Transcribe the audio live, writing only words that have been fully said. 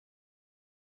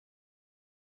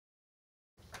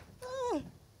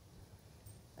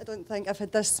don't think I've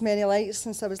had this many lights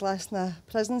since I was last in a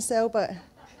prison cell, but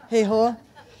hey-ho.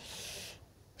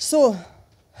 So,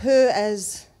 who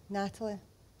is Natalie?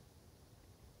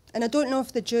 And I don't know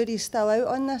if the jury's still out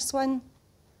on this one,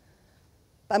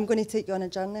 but I'm going to take you on a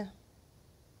journey.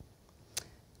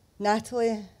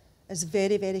 Natalie is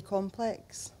very, very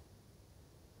complex.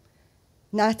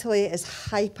 Natalie is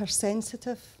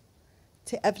hypersensitive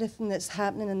to everything that's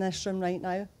happening in this room right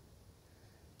now.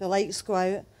 The lights go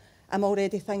out, I'm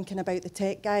already thinking about the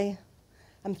tech guy.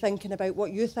 I'm thinking about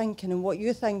what you're thinking and what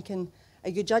you're thinking. Are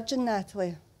you judging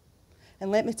Natalie? And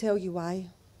let me tell you why.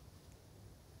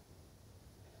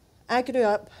 I grew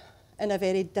up in a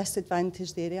very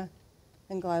disadvantaged area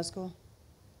in Glasgow.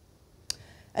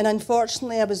 And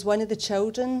unfortunately, I was one of the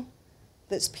children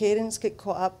that's parents get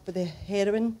caught up with the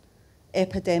heroin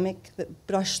epidemic that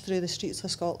brushed through the streets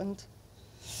of Scotland.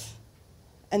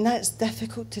 And that's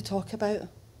difficult to talk about.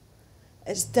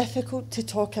 It's difficult to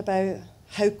talk about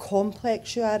how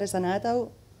complex you are as an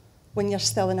adult when you're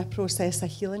still in a process of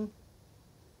healing.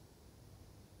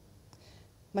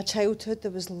 My childhood, there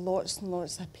was lots and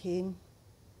lots of pain,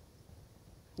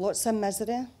 lots of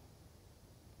misery.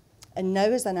 And now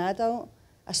as an adult,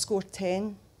 I scored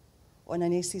 10 on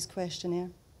an ACEs questionnaire.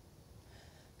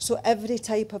 So every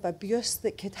type of abuse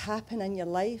that could happen in your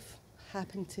life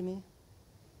happened to me.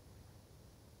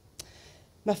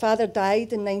 My father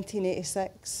died in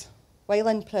 1986 while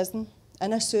in prison,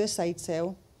 in a suicide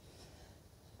cell,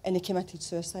 and he committed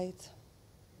suicide.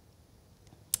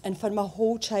 And for my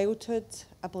whole childhood,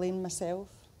 I blamed myself.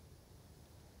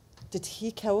 Did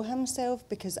he kill himself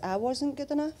because I wasn't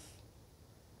good enough?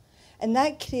 And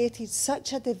that created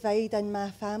such a divide in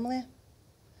my family.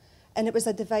 And it was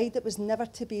a divide that was never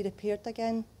to be repaired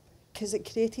again, because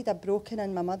it created a broken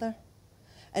in my mother.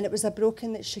 And it was a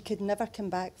broken that she could never come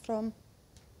back from.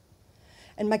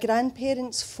 And my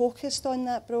grandparents focused on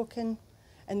that broken,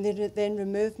 and they then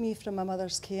removed me from my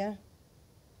mother's care.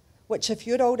 Which, if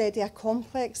you're already a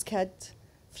complex kid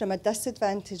from a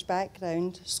disadvantaged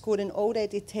background, scoring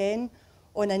already 10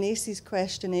 on an ACEs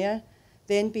questionnaire,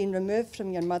 then being removed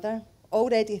from your mother,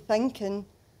 already thinking,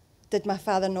 did my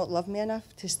father not love me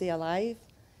enough to stay alive?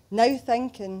 Now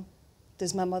thinking,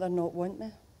 does my mother not want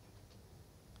me?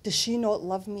 Does she not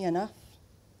love me enough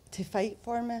to fight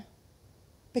for me?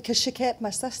 Because she kept my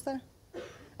sister,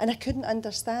 and I couldn't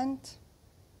understand.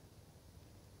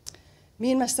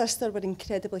 Me and my sister were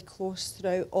incredibly close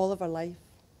throughout all of our life.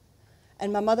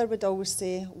 And my mother would always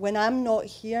say, when I'm not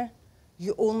here,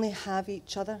 you only have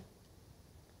each other.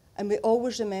 And we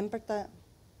always remembered that.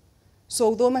 So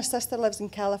although my sister lives in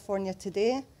California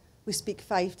today, we speak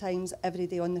 5 times every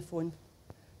day on the phone.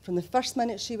 From the first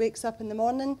minute she wakes up in the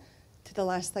morning to the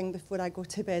last thing before I go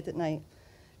to bed at night.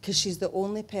 Because she's the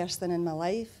only person in my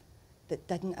life that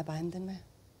didn't abandon me.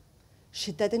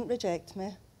 She didn't reject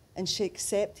me. And she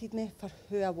accepted me for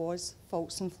who I was,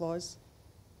 faults and flaws.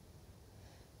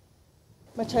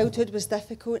 My childhood was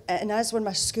difficult, and as were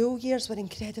my school years were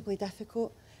incredibly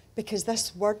difficult, because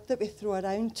this word that we throw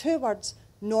around, 2 words,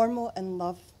 normal and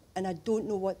love, and I don't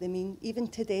know what they mean, even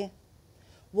today.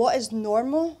 What is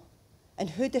normal, and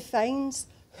who defines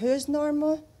who's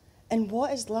normal, and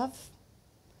what is love?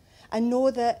 I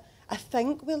know that I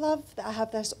think we love, that I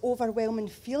have this overwhelming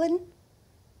feeling,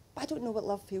 but I don't know what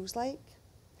love feels like.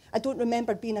 I don't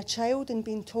remember being a child and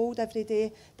being told every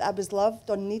day that I was loved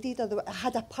or needed, or that I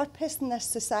had a purpose in this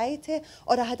society,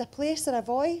 or I had a place or a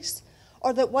voice,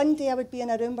 or that one day I would be in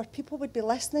a room where people would be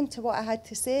listening to what I had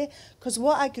to say. Because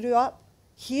what I grew up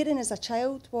hearing as a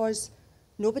child was,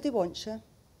 nobody wants you,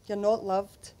 you're not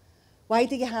loved. Why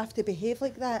do you have to behave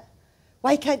like that?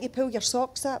 Why can't you pull your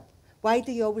socks up? Why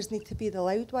do you always need to be the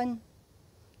loud one?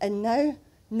 And now,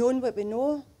 knowing what we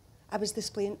know, I was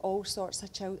displaying all sorts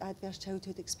of adverse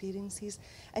childhood experiences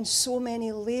and so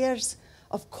many layers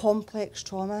of complex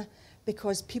trauma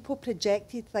because people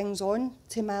projected things on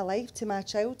to my life, to my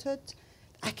childhood,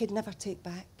 I could never take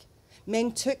back.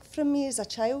 Men took from me as a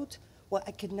child what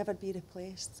I could never be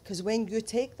replaced. Because when you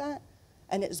take that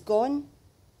and it's gone,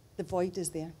 the void is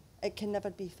there. It can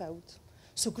never be filled.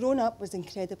 So growing up was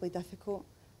incredibly difficult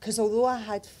because although I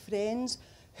had friends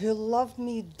who loved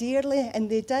me dearly, and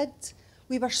they did,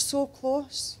 we were so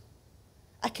close.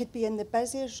 I could be in the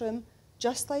busiest room,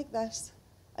 just like this,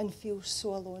 and feel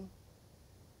so alone.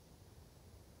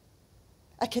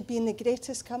 I could be in the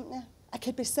greatest company. I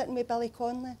could be sitting with Billy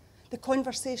Connolly. The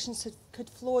conversations could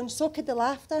flow, and so could the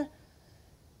laughter.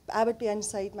 But I would be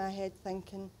inside my head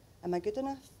thinking, am I good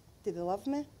enough? Do they love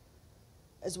me?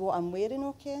 Is what I'm wearing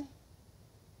okay?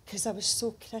 Because I was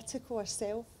so critical of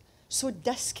self, so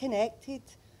disconnected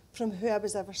from who I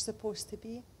was ever supposed to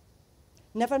be.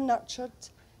 Never nurtured,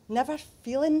 never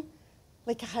feeling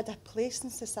like I had a place in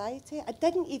society. I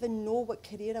didn't even know what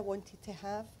career I wanted to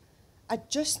have. I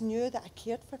just knew that I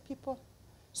cared for people.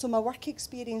 So my work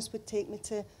experience would take me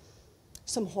to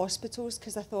some hospitals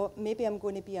because I thought maybe I'm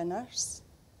going to be a nurse.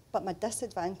 But my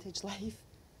disadvantaged life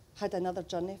had another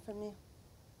journey for me.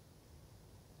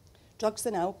 Drugs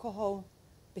and alcohol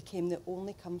became the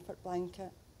only comfort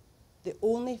blanket, the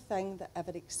only thing that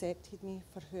ever accepted me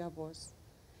for who I was.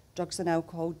 Drugs and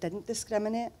alcohol didn't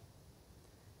discriminate.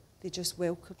 They just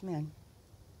welcomed me in.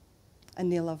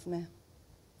 And they loved me.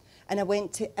 And I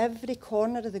went to every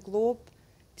corner of the globe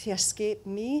to escape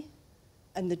me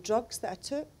and the drugs that I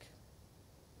took.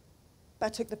 But I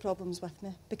took the problems with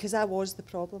me because I was the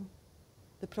problem.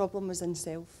 The problem was in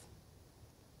self.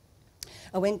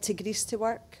 I went to Greece to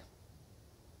work.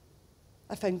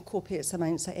 I found copious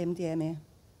amounts of MDMA.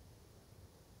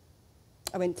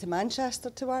 I went to Manchester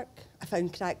to work. I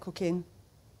found crack cocaine.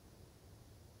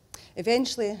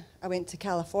 Eventually, I went to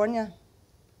California.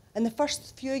 In the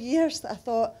first few years, I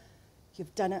thought,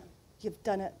 you've done it, you've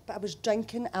done it. But I was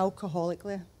drinking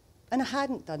alcoholically, and I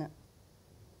hadn't done it.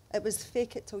 It was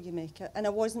fake it till you make it, and I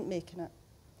wasn't making it.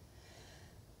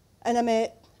 And I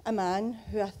met a man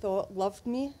who I thought loved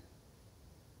me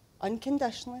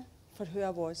unconditionally for who I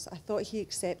was. I thought he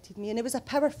accepted me, and he was a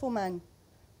powerful man,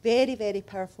 very, very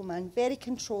powerful man, very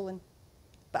controlling,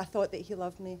 but I thought that he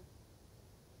loved me.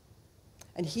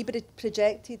 And he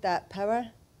projected that power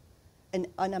in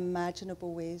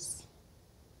unimaginable ways.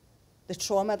 The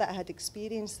trauma that I had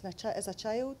experienced as a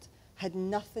child had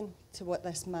nothing to what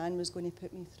this man was going to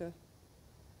put me through.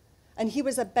 And he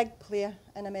was a big player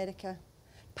in America,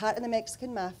 part of the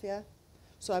Mexican mafia,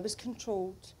 so I was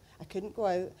controlled. I couldn't go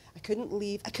out, I couldn't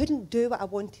leave, I couldn't do what I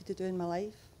wanted to do in my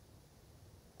life,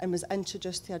 and was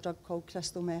introduced to a drug called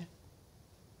crystal meth.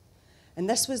 And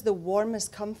this was the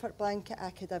warmest comfort blanket I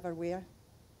could ever wear,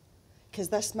 because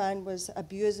this man was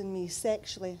abusing me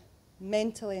sexually,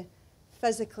 mentally,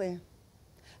 physically.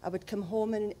 I would come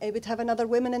home and I would have another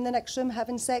woman in the next room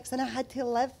having sex, and I had to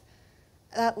live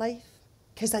that life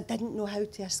because I didn't know how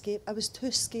to escape. I was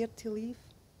too scared to leave.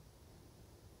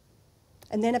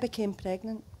 And then I became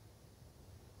pregnant.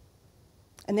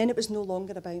 And then it was no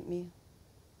longer about me.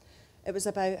 It was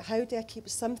about how do I keep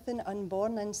something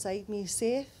unborn inside me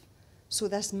safe so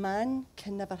this man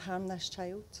can never harm this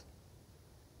child.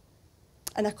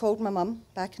 And I called my mum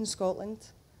back in Scotland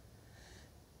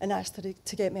and asked her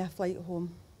to get me a flight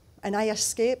home. And I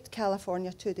escaped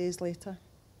California 2 days later.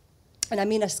 And I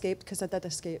mean escaped because I did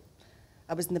escape.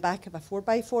 I was in the back of a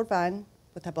 4x4 van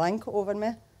with a blanket over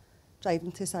me,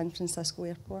 driving to San Francisco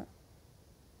airport.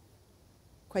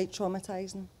 Quite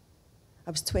traumatizing.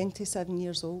 I was 27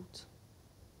 years old.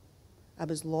 I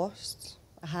was lost.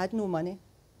 I had no money,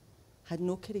 had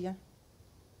no career,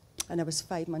 and I was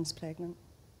 5 months pregnant.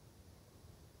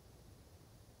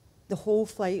 The whole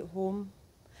flight home,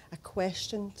 I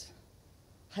questioned,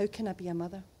 how can I be a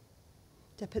mother?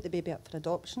 Do I put the baby up for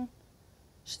adoption?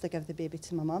 Should I give the baby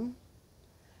to my mum?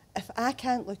 If I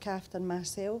can't look after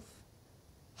myself,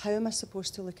 how am I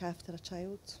supposed to look after a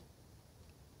child?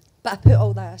 But I put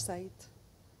all that aside.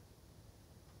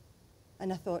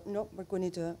 And I thought, nope, we're going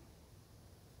to do it.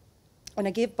 And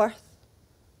I gave birth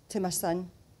to my son.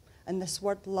 And this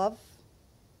word love,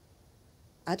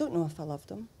 I don't know if I loved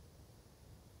him.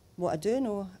 What I do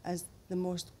know is the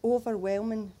most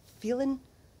overwhelming feeling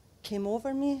came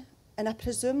over me. And I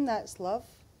presume that's love.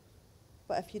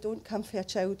 But if you don't come from a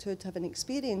childhood having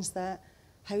experienced that,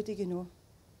 how do you know?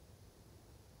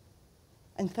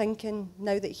 And thinking,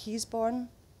 now that he's born,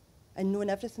 and knowing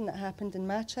everything that happened in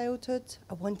my childhood,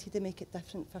 I wanted to make it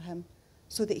different for him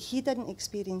so that he didn't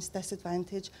experience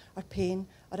disadvantage or pain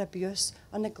or abuse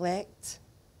or neglect.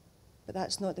 But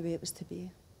that's not the way it was to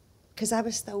be, because I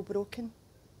was still broken.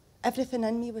 Everything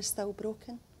in me was still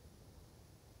broken.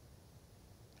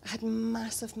 I had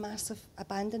massive, massive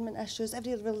abandonment issues.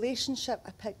 Every relationship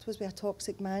I picked was with a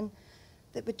toxic man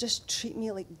that would just treat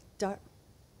me like dirt,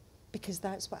 because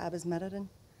that's what I was mirroring.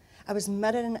 I was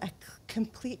mirroring a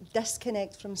complete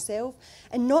disconnect from self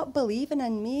and not believing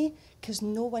in me because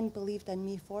no one believed in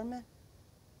me for me.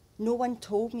 No one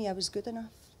told me I was good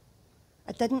enough.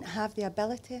 I didn't have the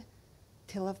ability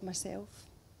to love myself.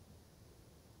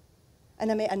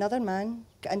 And I met another man,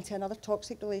 got into another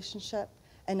toxic relationship,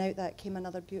 and out that came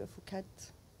another beautiful kid.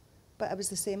 But I was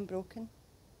the same broken.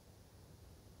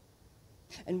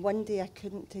 And one day I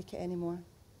couldn't take it anymore.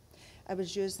 I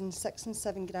was using 6 and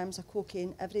 7 grams of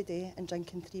cocaine every day and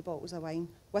drinking 3 bottles of wine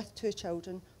with 2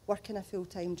 children, working a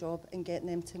full-time job and getting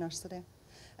them to nursery.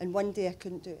 And one day I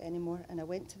couldn't do it anymore, and I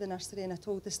went to the nursery and I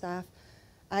told the staff,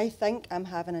 I think I'm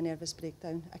having a nervous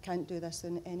breakdown. I can't do this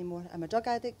anymore. I'm a drug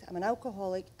addict, I'm an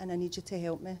alcoholic, and I need you to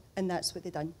help me. And that's what they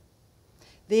done.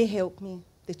 They helped me.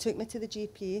 They took me to the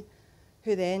GP,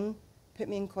 who then put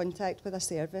me in contact with a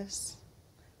service.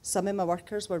 Some of my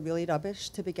workers were really rubbish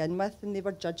to begin with, and they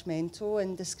were judgmental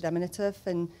and discriminative,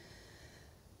 and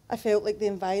I felt like the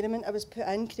environment I was put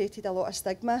in created a lot of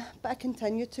stigma, but I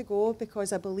continued to go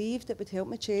because I believed it would help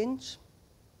me change.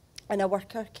 And a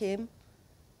worker came,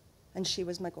 and she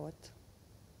was my God.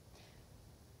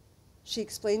 She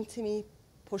explained to me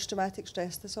post-traumatic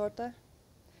stress disorder.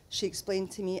 She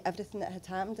explained to me everything that had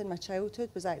happened in my childhood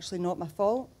was actually not my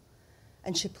fault.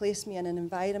 And she placed me in an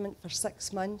environment for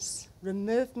 6 months,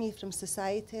 removed me from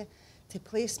society to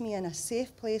place me in a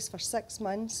safe place for 6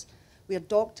 months where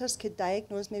doctors could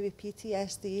diagnose me with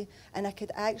PTSD, and I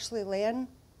could actually learn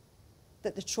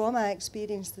that the trauma I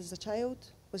experienced as a child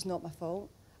was not my fault.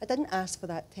 I didn't ask for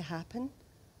that to happen.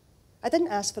 I didn't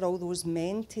ask for all those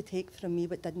men to take from me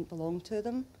what didn't belong to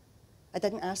them. I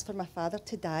didn't ask for my father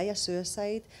to die a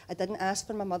suicide. I didn't ask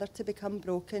for my mother to become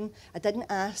broken. I didn't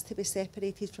ask to be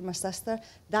separated from my sister.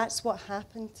 That's what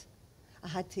happened. I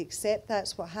had to accept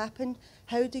that's what happened.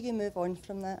 How do you move on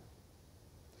from that?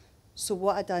 So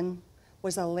what I done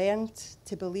was I learned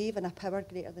to believe in a power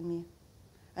greater than me.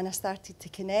 And I started to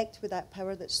connect with that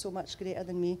power that's so much greater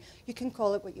than me. You can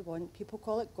call it what you want. People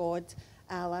call it God,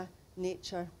 Allah,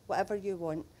 nature, whatever you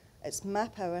want. It's my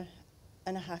power,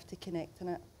 and I have to connect in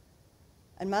it.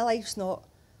 And my life's not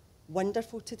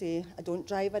wonderful today. I don't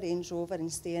drive a Range Rover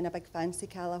and stay in a big fancy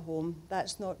Cala home.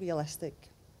 That's not realistic.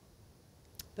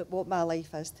 But what my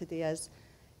life is today is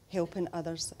helping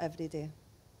others every day.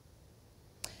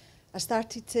 I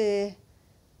started to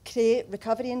create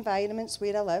recovery environments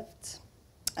where I lived,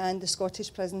 and the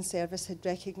Scottish Prison Service had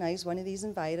recognised one of these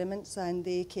environments, and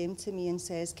they came to me and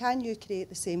says, can you create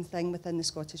the same thing within the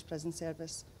Scottish Prison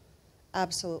Service?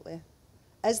 Absolutely.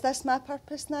 Is this my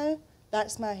purpose now?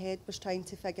 That's my head was trying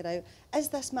to figure out, is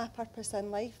this my purpose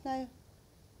in life now?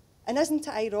 And isn't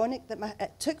it ironic that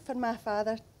it took for my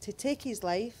father to take his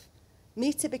life,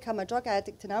 me to become a drug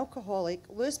addict and alcoholic,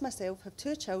 lose myself, have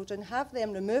 2 children, have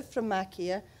them removed from my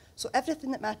care, so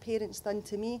everything that my parents done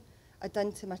to me, I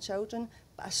done to my children,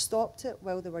 but I stopped it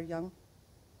while they were young.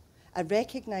 I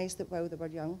recognised it while they were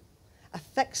young. I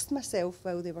fixed myself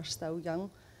while they were still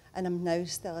young, and I'm now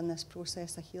still in this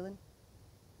process of healing.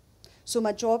 So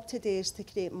my job today is to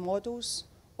create models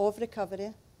of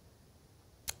recovery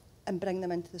and bring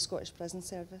them into the Scottish Prison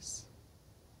Service.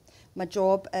 My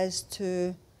job is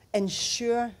to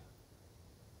ensure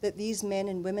that these men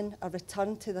and women are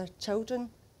returned to their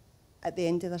children at the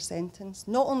end of their sentence.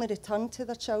 Not only returned to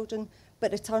their children,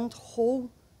 but returned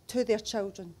whole to their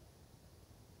children.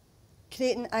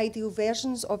 Creating ideal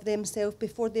versions of themselves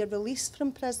before they're released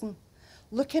from prison.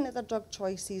 Looking at their drug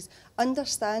choices,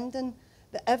 understanding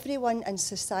that everyone in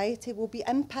society will be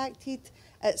impacted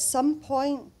at some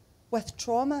point with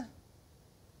trauma.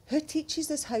 Who teaches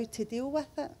us how to deal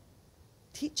with it?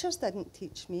 Teachers didn't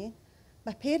teach me.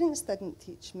 My parents didn't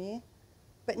teach me.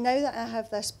 But now that I have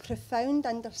this profound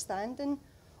understanding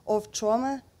of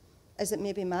trauma, is it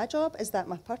maybe my job? Is that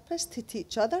my purpose, to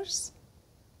teach others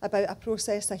about a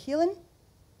process of healing?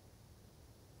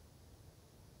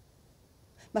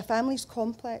 My family's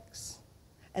complex,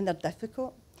 and they're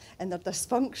difficult, and they're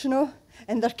dysfunctional,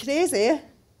 and they're crazy,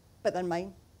 but they're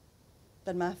mine.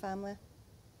 They're my family.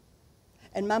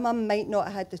 And my mum might not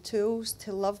have had the tools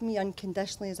to love me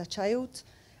unconditionally as a child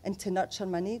and to nurture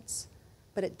my needs,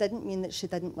 but it didn't mean that she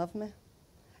didn't love me.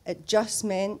 It just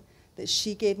meant that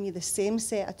she gave me the same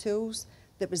set of tools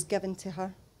that was given to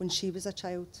her when she was a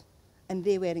child, and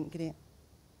they weren't great.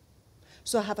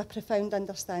 So I have a profound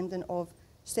understanding of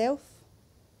self,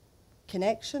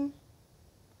 connection,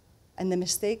 and the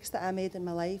mistakes that I made in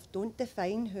my life don't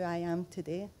define who I am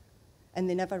today, and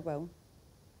they never will.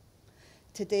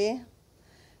 Today,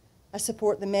 I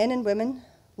support the men and women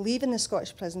leaving the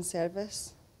Scottish Prison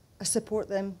Service. I support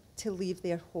them to leave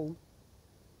there whole.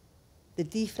 The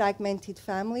defragmented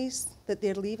families that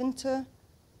they're leaving to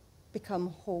become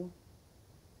whole.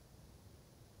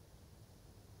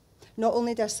 Not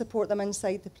only do I support them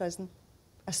inside the prison,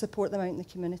 I support them out in the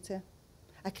community.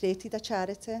 I created a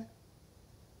charity,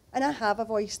 and I have a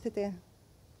voice today.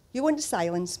 You won't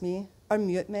silence me or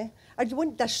mute me, or you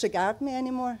won't disregard me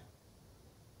anymore.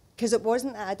 Because it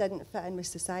wasn't that I didn't fit in with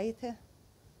society.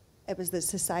 It was that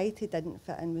society didn't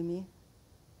fit in with me.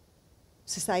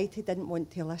 Society didn't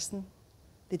want to listen.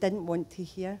 They didn't want to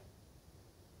hear.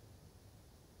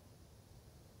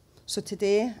 So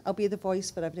today, I'll be the voice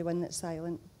for everyone that's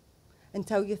silent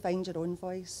until you find your own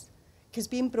voice. Because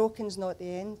being broken is not the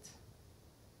end.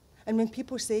 And when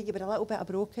people say you were a little bit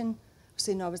broken, I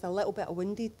say, no, I was a little bit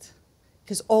wounded.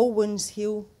 Because all wounds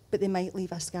heal, but they might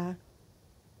leave a scar.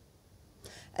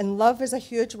 And love is a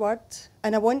huge word.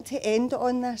 And I want to end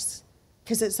on this,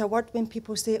 because it's a word when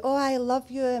people say, oh, I love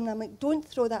you. And I'm like, don't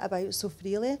throw that about so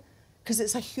freely, because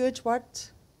it's a huge word.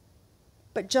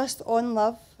 But just on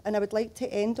love, and I would like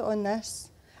to end on this.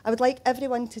 I would like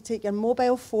everyone to take your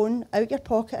mobile phone out your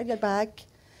pocket or your bag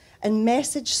and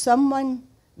message someone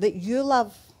that you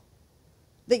love,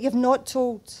 that you've not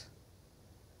told,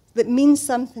 that means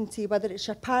something to you, whether it's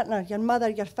your partner, your mother,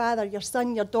 your father, your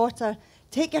son, your daughter.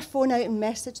 Take your phone out and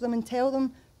message them and tell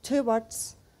them 2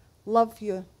 words, love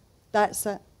you. That's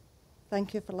it.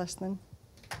 Thank you for listening.